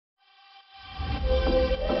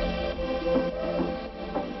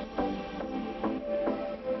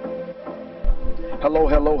Hello,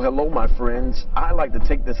 hello, hello, my friends. I'd like to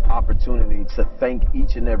take this opportunity to thank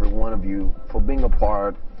each and every one of you for being a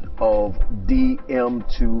part of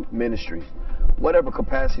DM2 Ministries. Whatever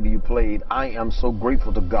capacity you played, I am so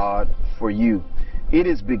grateful to God for you. It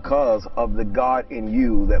is because of the God in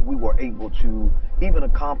you that we were able to even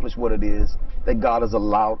accomplish what it is that God has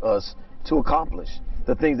allowed us to accomplish.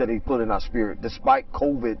 The things that He put in our spirit, despite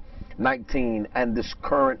COVID-19 and this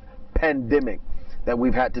current pandemic that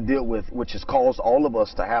we've had to deal with, which has caused all of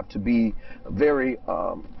us to have to be very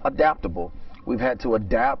adaptable. We've had to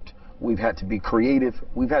adapt. We've had to be creative.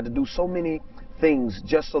 We've had to do so many things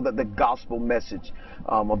just so that the gospel message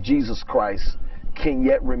of Jesus Christ can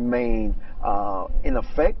yet remain in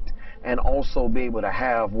effect, and also be able to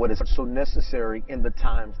have what is so necessary in the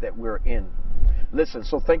times that we're in. Listen,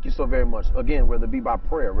 so thank you so very much. Again, whether it be by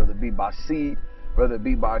prayer, whether it be by seed, whether it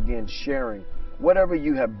be by, again, sharing, whatever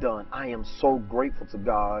you have done, I am so grateful to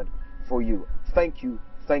God for you. Thank you,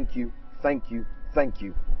 thank you, thank you, thank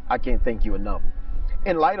you. I can't thank you enough.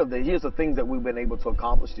 In light of that, here's the things that we've been able to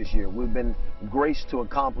accomplish this year. We've been graced to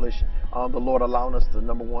accomplish, the Lord allowing us to,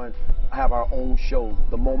 number one, have our own show,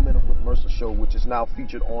 the Momentum with Mercer show, which is now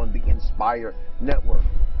featured on the Inspire Network,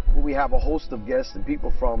 where we have a host of guests and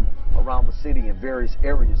people from around the city in various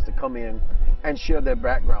areas to come in and share their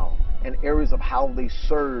background and areas of how they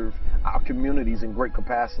serve our communities in great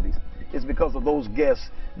capacities. It's because of those guests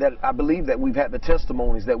that I believe that we've had the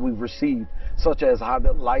testimonies that we've received, such as how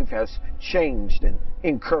their life has changed and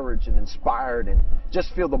encouraged and inspired, and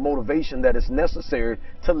just feel the motivation that is necessary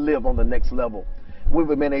to live on the next level. We've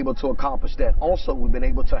been able to accomplish that. Also, we've been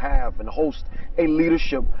able to have and host a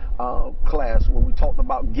leadership class where we talked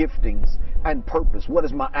about giftings and purpose. What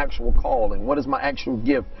is my actual calling? What is my actual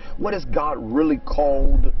gift? What has God really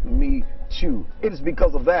called me to? It is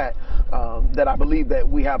because of that that I believe that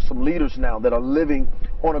we have some leaders now that are living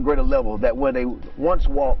on a greater level, that where they once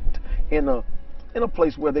walked in a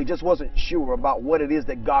place where they just wasn't sure about what it is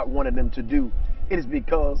that God wanted them to do. It is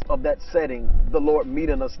because of that setting, the Lord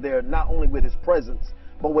meeting us there, not only with His presence,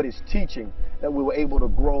 but with His teaching, that we were able to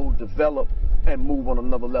grow, develop, and move on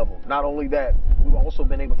another level. Not only that, we've also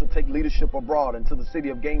been able to take leadership abroad into the city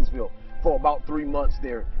of Gainesville for about 3 months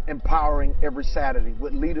there, empowering every Saturday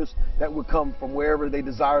with leaders that would come from wherever they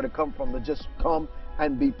desire to come from, to just come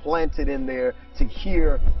and be planted in there to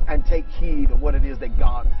hear and take heed of what it is that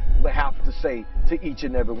God would have to say to each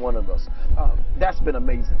and every one of us. That's been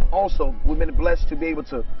amazing. Also, we've been blessed to be able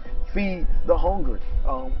to feed the hungry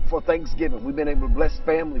for Thanksgiving. We've been able to bless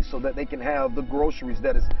families so that they can have the groceries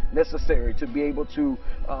that is necessary to be able to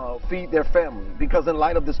feed their family. Because in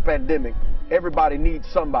light of this pandemic, everybody needs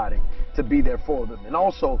somebody to be there for them. And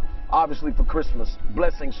also, obviously, for Christmas,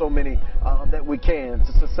 blessing so many that we can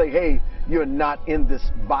to say, hey, you're not in this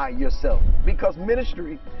by yourself. Because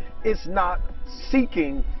ministry is not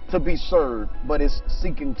seeking to be served, but it's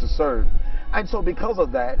seeking to serve. And so because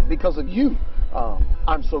of that, because of you,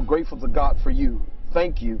 I'm so grateful to God for you.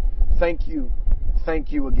 Thank you, thank you,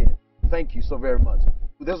 thank you again. Thank you so very much.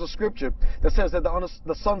 There's a scripture that says that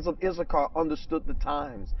the sons of Issachar understood the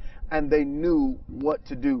times and they knew what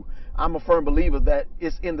to do. I'm a firm believer that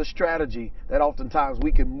it's in the strategy that oftentimes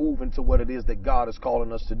we can move into what it is that God is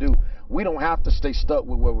calling us to do. We don't have to stay stuck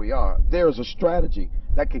with where we are. There's a strategy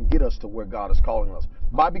that can get us to where God is calling us.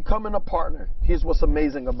 By becoming a partner, here's what's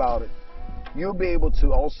amazing about it. You'll be able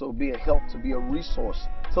to also be a help, to be a resource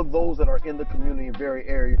to those that are in the community in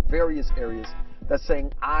various areas that's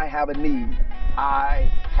saying, I have a need.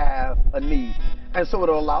 I have a need. And so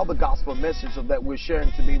it'll allow the gospel message of that we're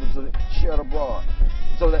sharing to be able to share it abroad,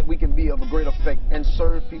 so that we can be of a great effect and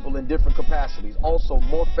serve people in different capacities. Also,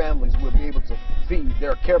 more families will be able to feed.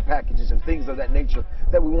 There are care packages and things of that nature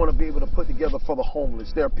that we want to be able to put together for the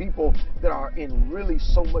homeless. There are people that are in really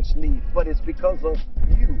so much need, but it's because of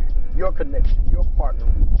you, your connection, your partner,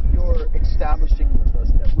 your establishing with us,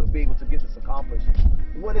 that we'll be able to get this accomplished.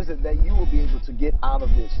 What is it that you will be able to get out of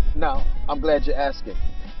this? Now, I'm glad you're asking.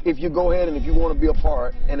 If you go ahead and if you want to be a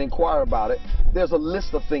part and inquire about it, there's a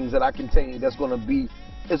list of things that I can tell you that's going to be,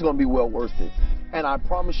 it's going to be well worth it. And I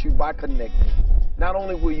promise you, by connecting, not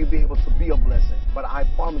only will you be able to be a blessing, but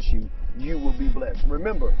I promise you, you will be blessed.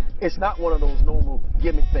 Remember, it's not one of those normal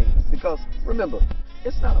gimmick things, because remember,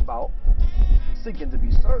 it's not about seeking to be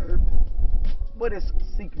served, but it's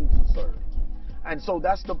seeking to serve. And so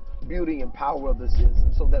that's the beauty and power of this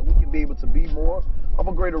is, so that we can be able to be more of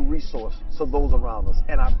a greater resource to those around us.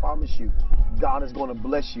 And I promise you, God is going to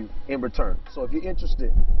bless you in return. So if you're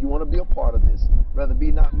interested, if you want to be a part of this, rather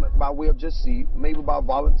be not by way of just seed, maybe by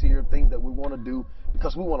volunteer, things that we want to do,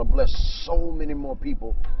 because we want to bless so many more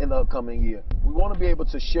people in the upcoming year. We want to be able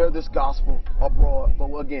to share this gospel abroad,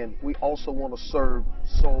 but again, we also want to serve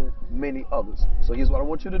so many others. So here's what I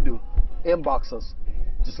want you to do. Inbox us.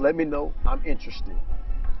 Just let me know I'm interested,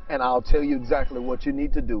 and I'll tell you exactly what you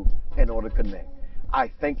need to do in order to connect.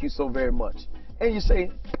 I thank you so very much. And you say,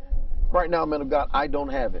 right now, man of God, I don't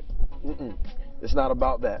have it. It's not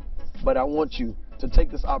about that. But I want you to take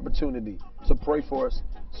this opportunity to pray for us,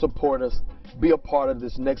 support us, be a part of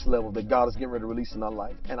this next level that God is getting ready to release in our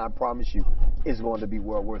life. And I promise you, it's going to be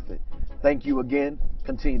well worth it. Thank you again.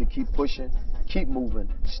 Continue to keep pushing, keep moving,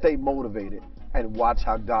 stay motivated, and watch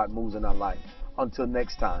how God moves in our life. Until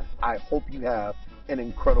next time, I hope you have an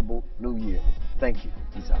incredible new year. Thank you.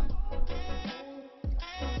 Peace out.